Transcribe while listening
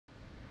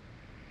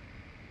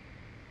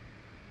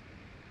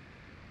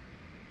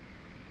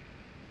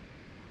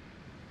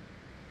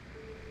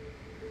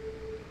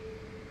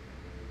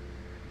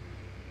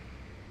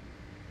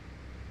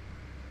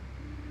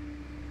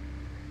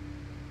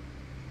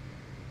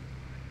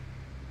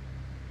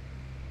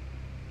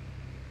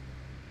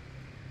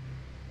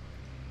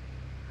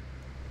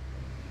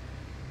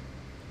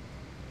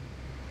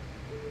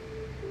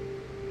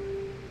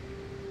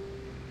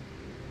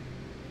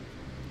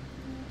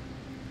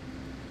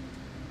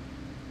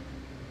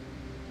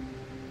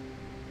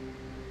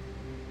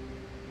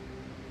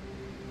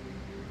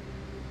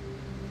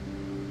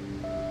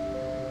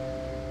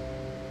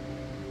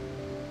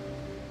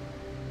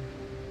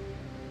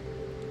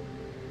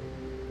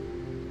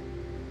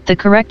The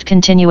correct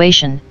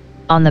continuation,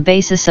 on the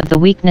basis of the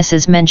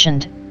weaknesses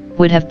mentioned,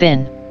 would have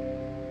been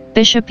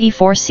Bishop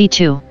e4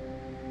 c2.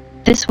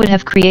 This would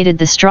have created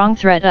the strong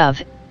threat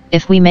of,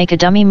 if we make a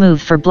dummy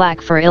move for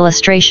black for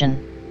illustration.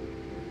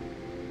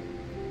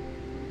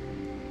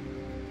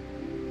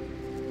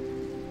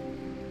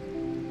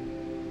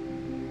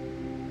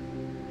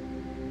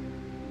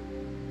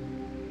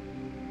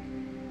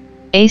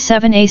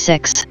 a7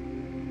 a6.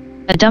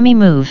 A dummy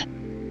move.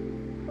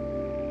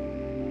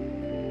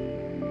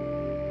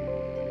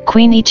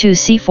 Queen e2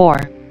 c4.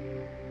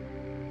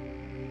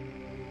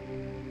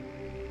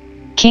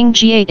 King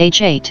g8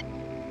 h8.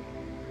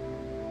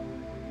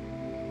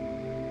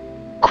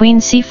 Queen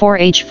c4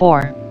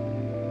 h4.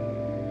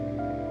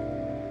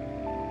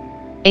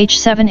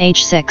 h7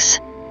 h6.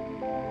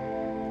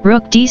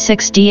 Rook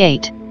d6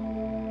 d8.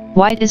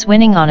 White is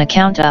winning on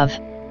account of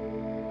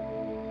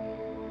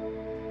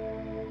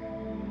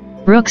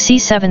Rook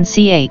c7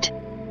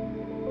 c8.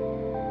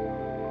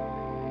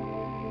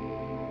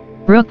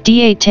 Rook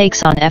d8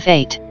 takes on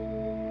f8.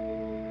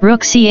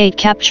 Rook c8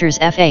 captures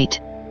f8.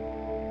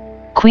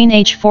 Queen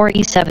h4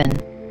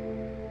 e7.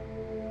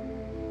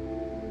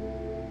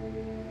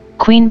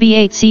 Queen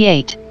b8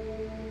 c8.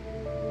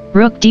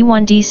 Rook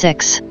d1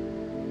 d6.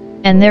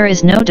 And there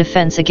is no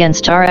defense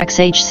against rx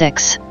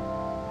h6.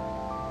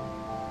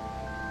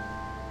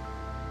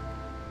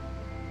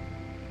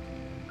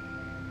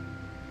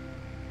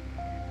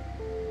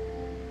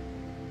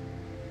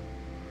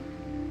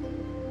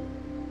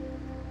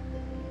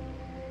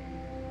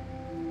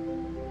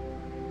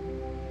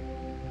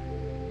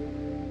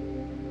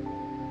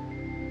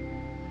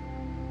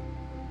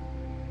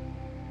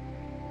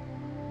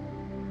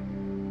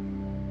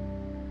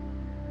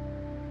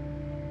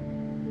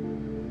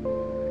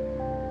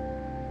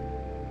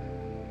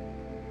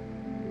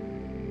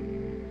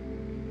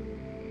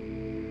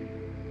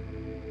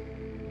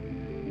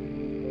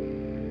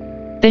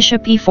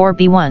 Bishop e4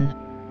 b1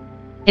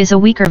 is a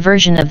weaker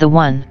version of the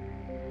 1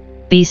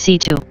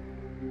 bc2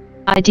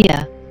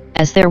 idea,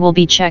 as there will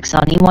be checks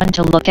on e1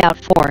 to look out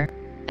for,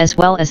 as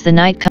well as the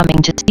knight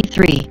coming to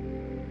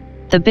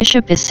c3. The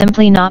bishop is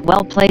simply not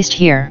well placed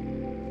here.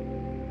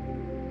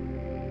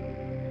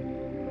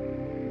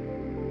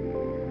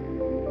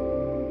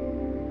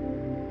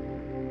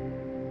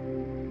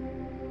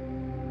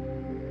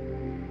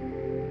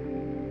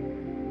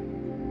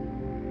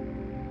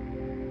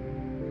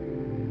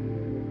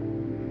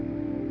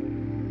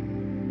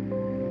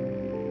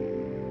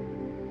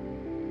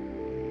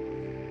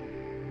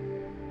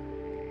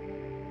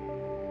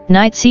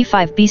 Knight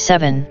c5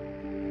 b7.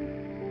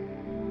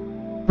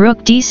 Rook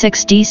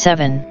d6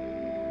 d7.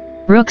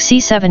 Rook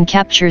c7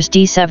 captures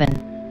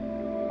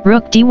d7.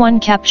 Rook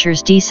d1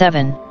 captures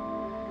d7.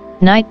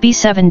 Knight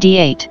b7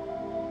 d8.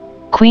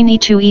 Queen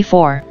e2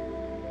 e4.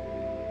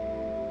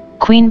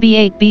 Queen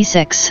b8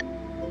 b6.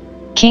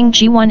 King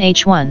g1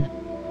 h1.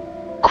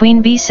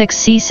 Queen b6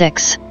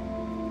 c6.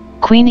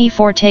 Queen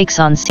e4 takes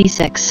on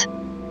c6.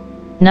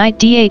 Knight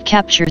d8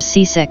 captures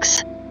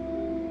c6.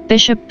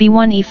 Bishop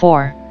b1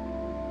 e4.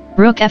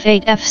 Rook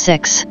f8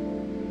 f6.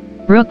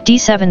 Rook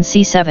d7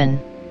 c7.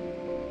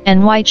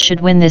 And white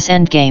should win this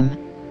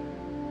endgame.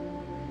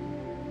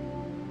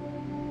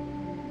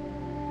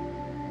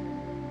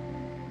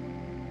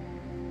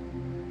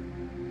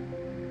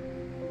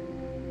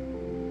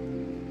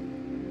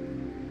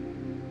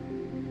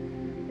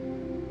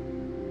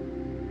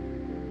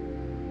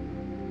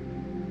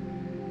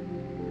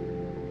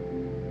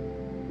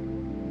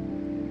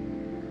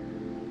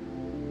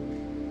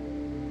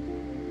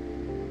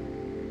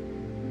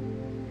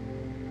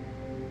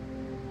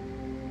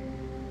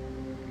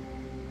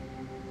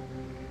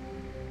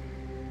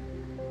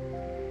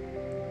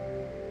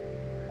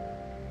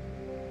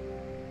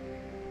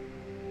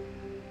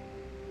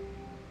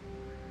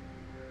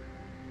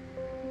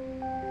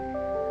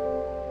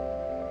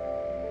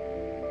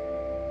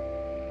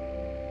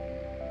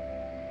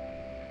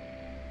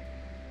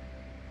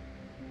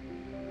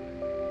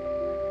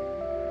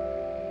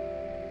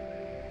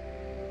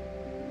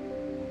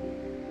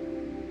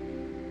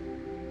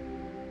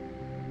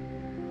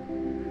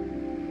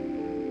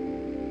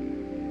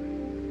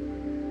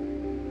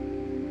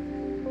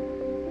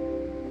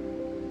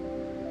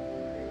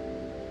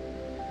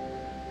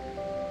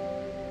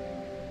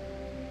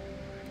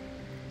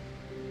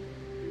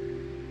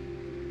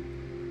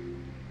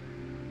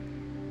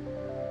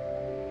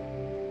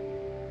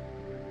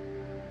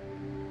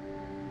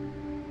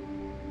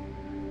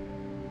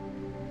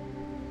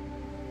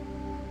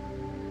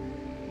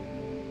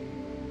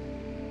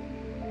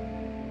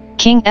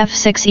 King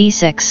f6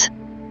 e6.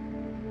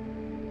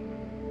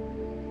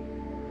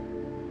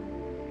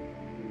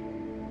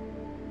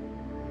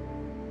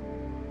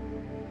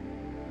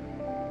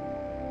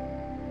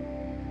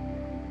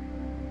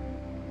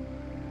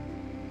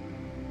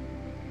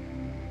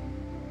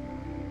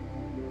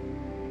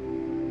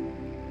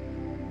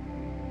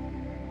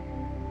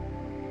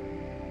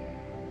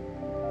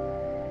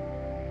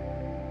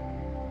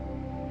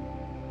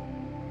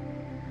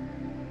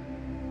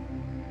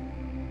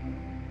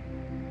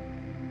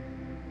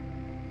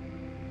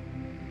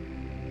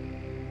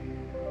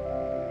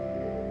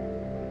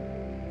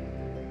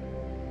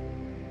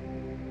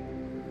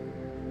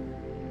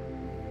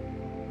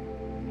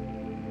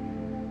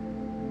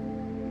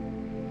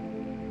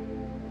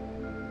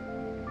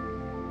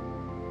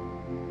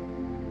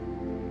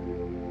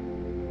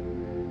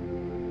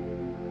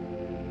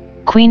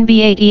 Queen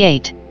b8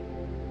 e8.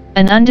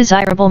 An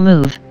undesirable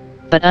move,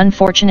 but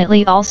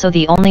unfortunately also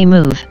the only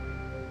move.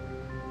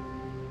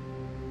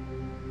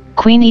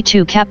 Queen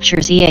e2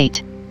 captures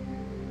e8.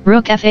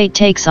 Rook f8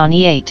 takes on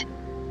e8.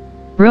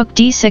 Rook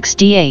d6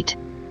 d8.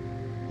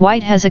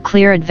 White has a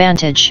clear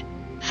advantage,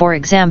 for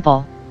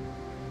example.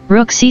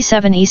 Rook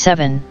c7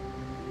 e7.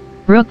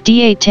 Rook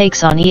d8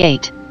 takes on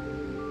e8.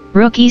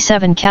 Rook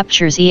e7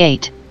 captures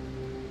e8.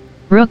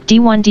 Rook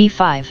d1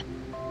 d5.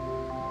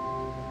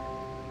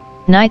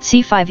 Knight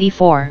c5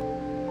 e4.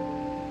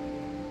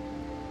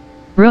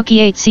 Rook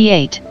e8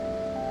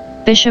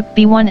 c8. Bishop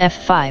b1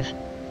 f5.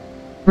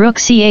 Rook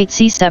c8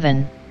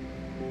 c7.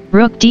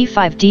 Rook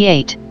d5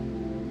 d8.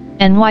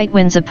 And white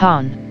wins a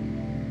pawn.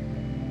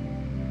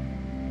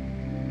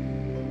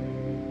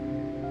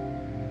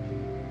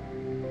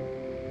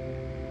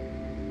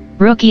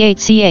 Rook e8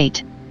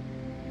 c8.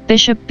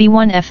 Bishop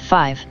b1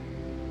 f5.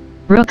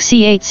 Rook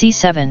c8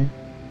 c7.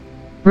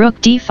 Rook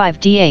d5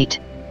 d8.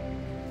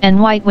 And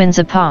white wins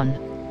a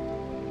pawn.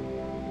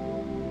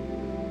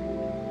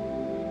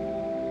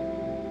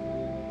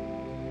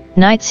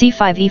 Knight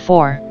c5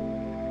 e4.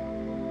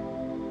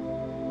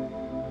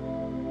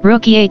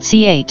 Rook e8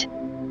 c8.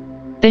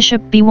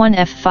 Bishop b1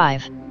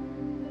 f5.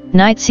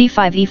 Knight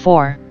c5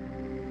 e4.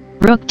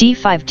 Rook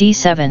d5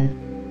 d7.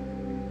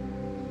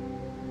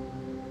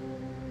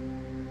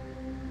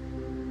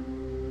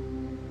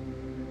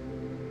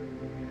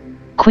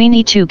 Queen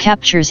e2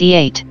 captures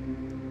e8.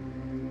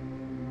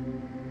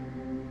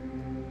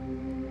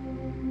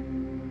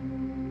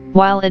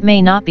 While it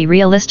may not be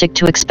realistic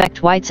to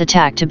expect White's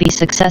attack to be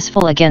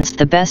successful against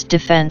the best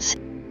defense,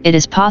 it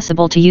is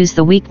possible to use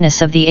the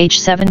weakness of the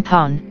h7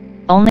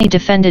 pawn, only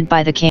defended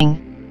by the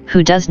king,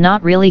 who does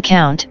not really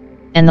count,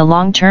 and the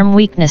long-term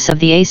weakness of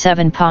the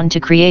a7 pawn to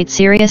create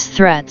serious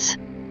threats.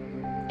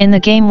 In the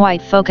game,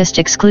 White focused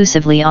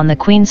exclusively on the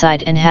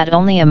queenside and had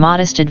only a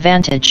modest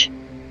advantage.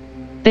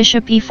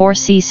 Bishop e4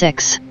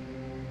 c6.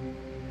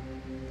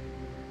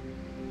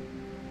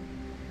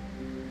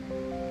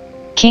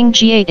 King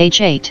g8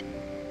 h8.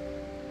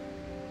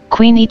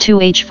 Queen e2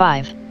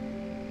 h5.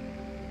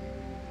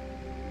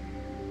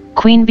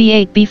 Queen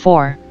b8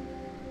 b4.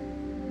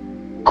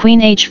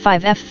 Queen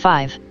h5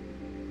 f5.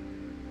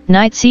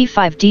 Knight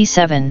c5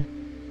 d7.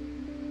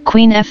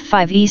 Queen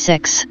f5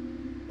 e6.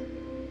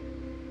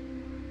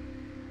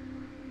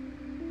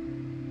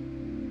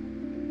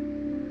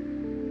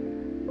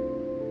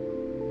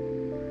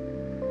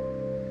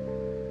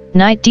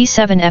 Knight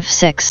d7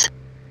 f6.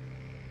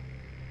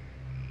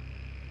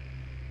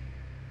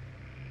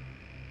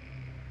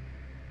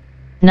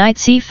 Knight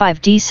c5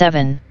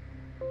 d7.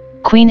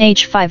 Queen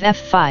h5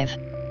 f5.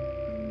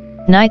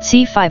 Knight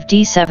c5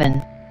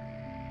 d7.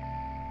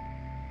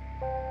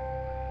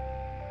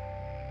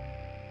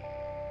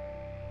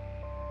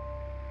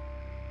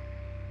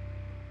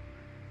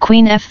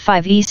 Queen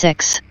f5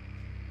 e6.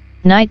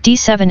 Knight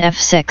d7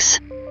 f6.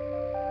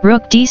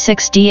 Rook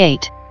d6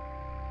 d8.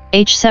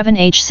 h7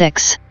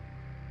 h6.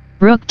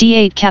 Rook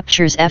d8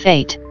 captures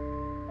f8.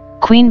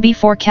 Queen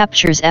b4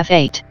 captures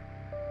f8.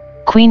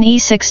 Queen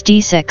e6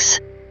 d6.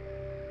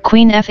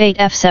 Queen f8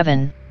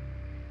 f7.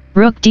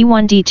 Rook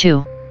d1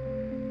 d2.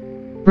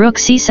 Rook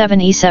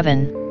c7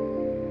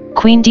 e7.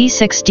 Queen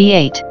d6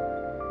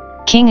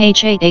 d8. King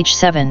h8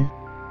 h7.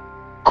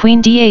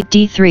 Queen d8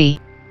 d3.